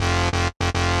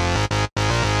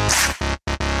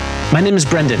My name is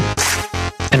Brendan,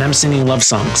 and I'm singing love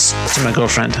songs to my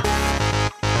girlfriend.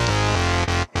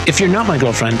 If you're not my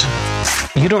girlfriend,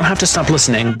 you don't have to stop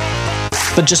listening,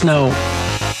 but just know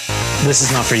this is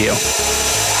not for you.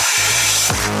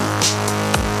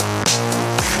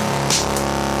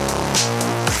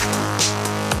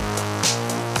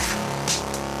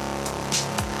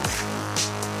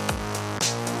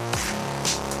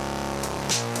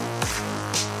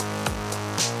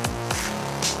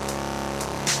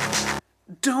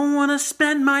 Don't wanna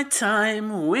spend my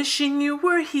time wishing you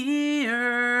were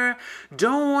here.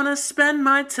 Don't wanna spend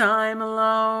my time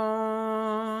alone.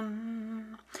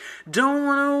 Don't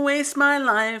wanna waste my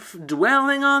life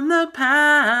dwelling on the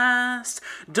past.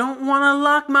 Don't wanna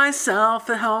lock myself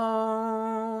at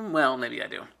home. Well, maybe I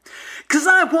do. 'Cause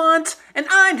I want and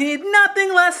I need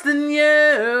nothing less than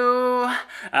you.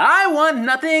 I want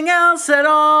nothing else at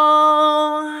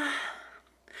all.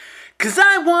 'Cause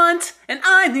I want and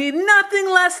I need nothing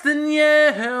less than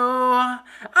you.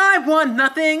 I want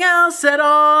nothing else at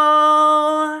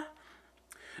all.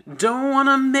 Don't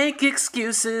wanna make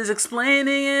excuses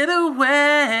explaining it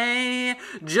away.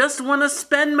 Just wanna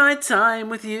spend my time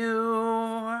with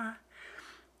you.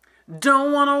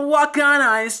 Don't wanna walk on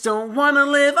ice, don't wanna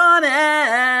live on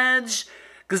edge.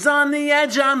 'Cause on the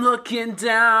edge I'm looking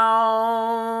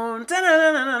down.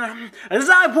 As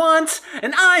I want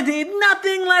and I need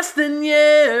nothing less than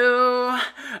you.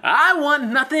 I want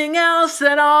nothing else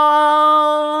at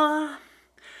all.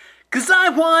 'Cause I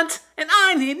want and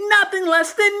I need nothing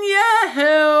less than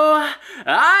you.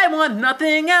 I want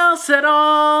nothing else at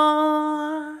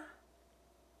all.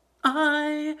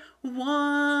 I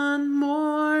want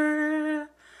more.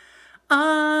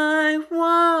 I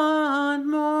want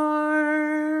more.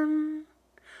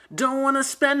 Don't wanna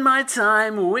spend my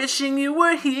time wishing you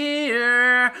were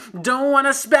here. Don't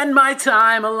wanna spend my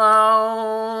time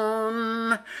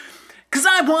alone. 'Cause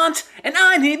I want and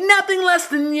I need nothing less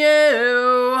than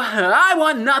you. I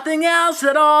want nothing else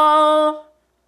at all.